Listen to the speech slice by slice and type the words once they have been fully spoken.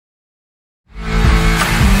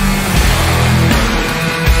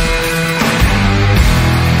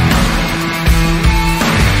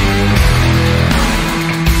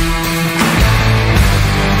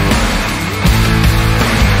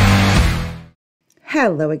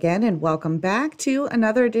Hello again, and welcome back to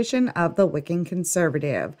another edition of The Wiccan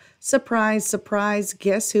Conservative. Surprise, surprise,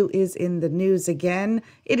 guess who is in the news again?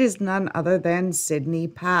 It is none other than Sidney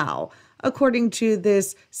Powell. According to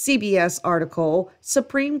this CBS article,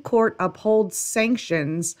 Supreme Court upholds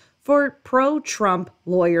sanctions for pro-Trump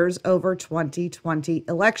lawyers over 2020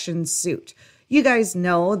 election suit. You guys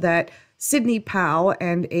know that Sidney Powell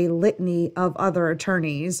and a litany of other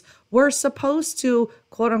attorneys were supposed to,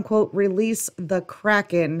 quote unquote, release the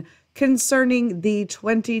Kraken concerning the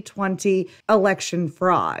 2020 election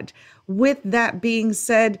fraud. With that being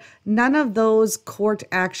said, none of those court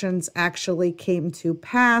actions actually came to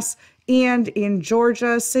pass. And in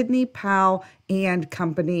Georgia, Sidney Powell and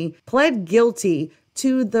company pled guilty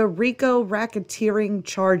to the RICO racketeering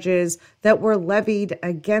charges that were levied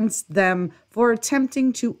against them for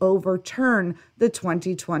attempting to overturn the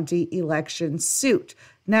 2020 election suit.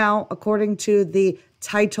 Now, according to the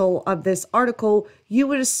title of this article, you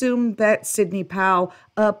would assume that Sidney Powell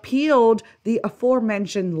appealed the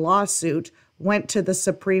aforementioned lawsuit, went to the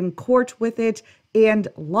Supreme Court with it, and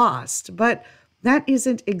lost. But that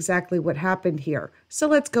isn't exactly what happened here. So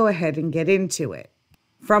let's go ahead and get into it.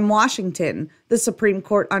 From Washington, the Supreme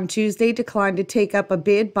Court on Tuesday declined to take up a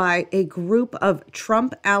bid by a group of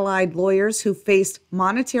Trump-allied lawyers who faced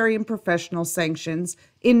monetary and professional sanctions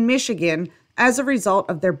in Michigan as a result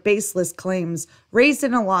of their baseless claims raised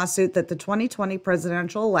in a lawsuit that the 2020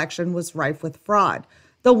 presidential election was rife with fraud.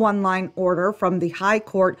 The one-line order from the High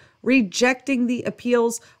Court rejecting the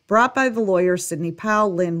appeals brought by the lawyers Sidney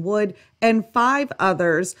Powell, Lynn Wood, and 5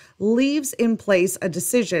 others leaves in place a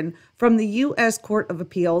decision from the U.S. Court of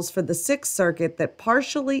Appeals for the Sixth Circuit that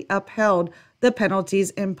partially upheld the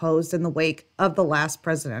penalties imposed in the wake of the last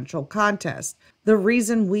presidential contest. The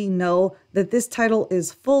reason we know that this title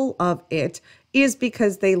is full of it is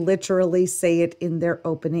because they literally say it in their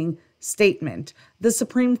opening statement. The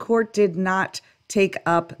Supreme Court did not take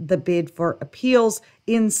up the bid for appeals.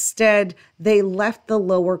 Instead, they left the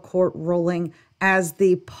lower court ruling as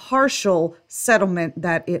the partial settlement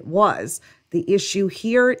that it was. The issue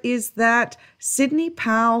here is that Sidney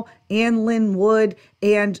Powell and Lynn Wood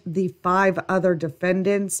and the 5 other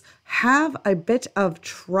defendants have a bit of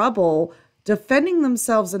trouble defending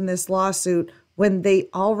themselves in this lawsuit when they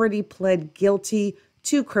already pled guilty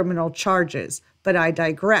to criminal charges. But I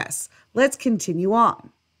digress. Let's continue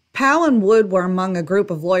on. Powell and Wood were among a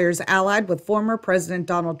group of lawyers allied with former President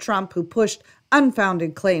Donald Trump who pushed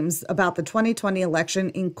unfounded claims about the 2020 election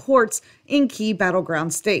in courts in key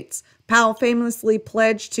battleground states. Powell famously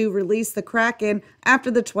pledged to release the Kraken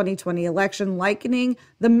after the 2020 election, likening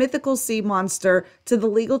the mythical sea monster to the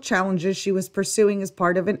legal challenges she was pursuing as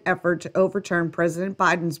part of an effort to overturn President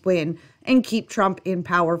Biden's win and keep Trump in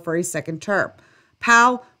power for a second term.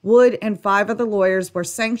 Powell, Wood, and 5 other lawyers were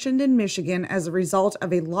sanctioned in Michigan as a result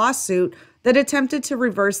of a lawsuit that attempted to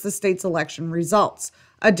reverse the state's election results.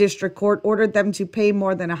 A district court ordered them to pay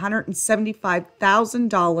more than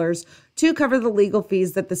 $175,000 to cover the legal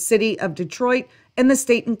fees that the city of Detroit and the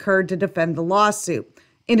state incurred to defend the lawsuit.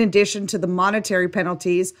 In addition to the monetary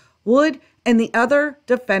penalties, Wood and the other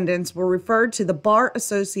defendants were referred to the Bar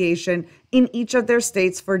Association in each of their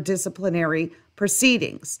states for disciplinary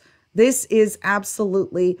proceedings. This is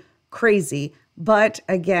absolutely crazy. But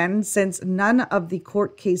again, since none of the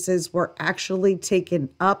court cases were actually taken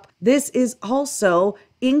up, this is also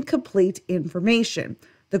incomplete information.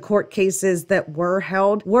 The court cases that were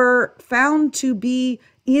held were found to be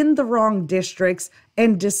in the wrong districts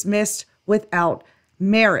and dismissed without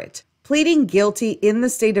merit. Pleading guilty in the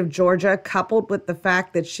state of Georgia, coupled with the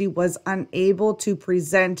fact that she was unable to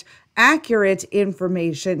present accurate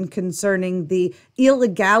information concerning the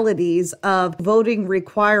illegalities of voting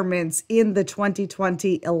requirements in the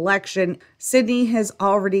 2020 election, Sidney has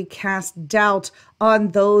already cast doubt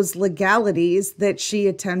on those legalities that she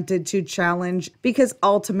attempted to challenge because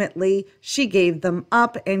ultimately she gave them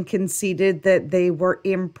up and conceded that they were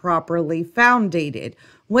improperly founded.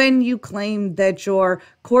 When you claim that your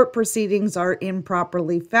court proceedings are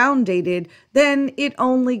improperly founded, then it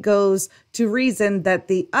only goes to reason that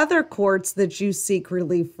the other courts that you seek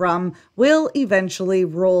relief from will eventually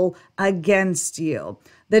rule against you.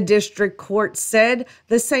 The district court said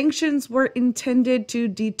the sanctions were intended to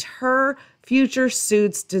deter future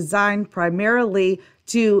suits designed primarily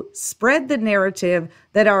to spread the narrative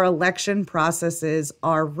that our election processes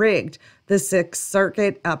are rigged. The Sixth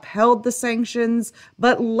Circuit upheld the sanctions,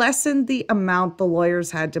 but lessened the amount the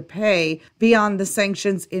lawyers had to pay. Beyond the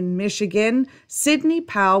sanctions in Michigan, Sidney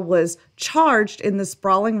Powell was charged in the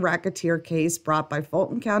sprawling racketeer case brought by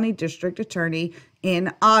Fulton County District Attorney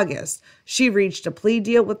in August. She reached a plea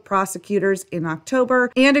deal with prosecutors in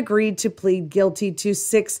October and agreed to plead guilty to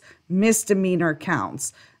 6 misdemeanor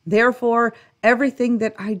counts. Therefore, everything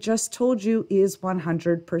that I just told you is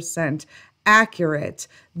 100% accurate.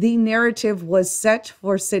 The narrative was set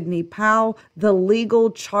for Sidney Powell. The legal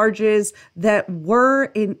charges that were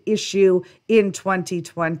an issue in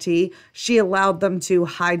 2020, she allowed them to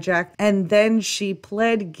hijack, and then she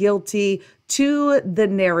pled guilty to the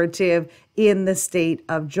narrative in the state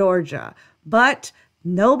of Georgia. But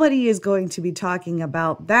nobody is going to be talking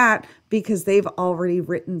about that because they've already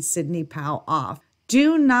written Sidney Powell off.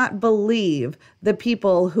 Do not believe the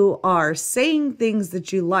people who are saying things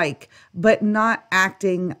that you like, but not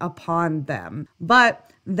acting upon them. But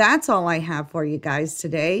that's all I have for you guys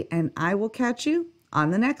today, and I will catch you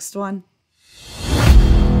on the next one.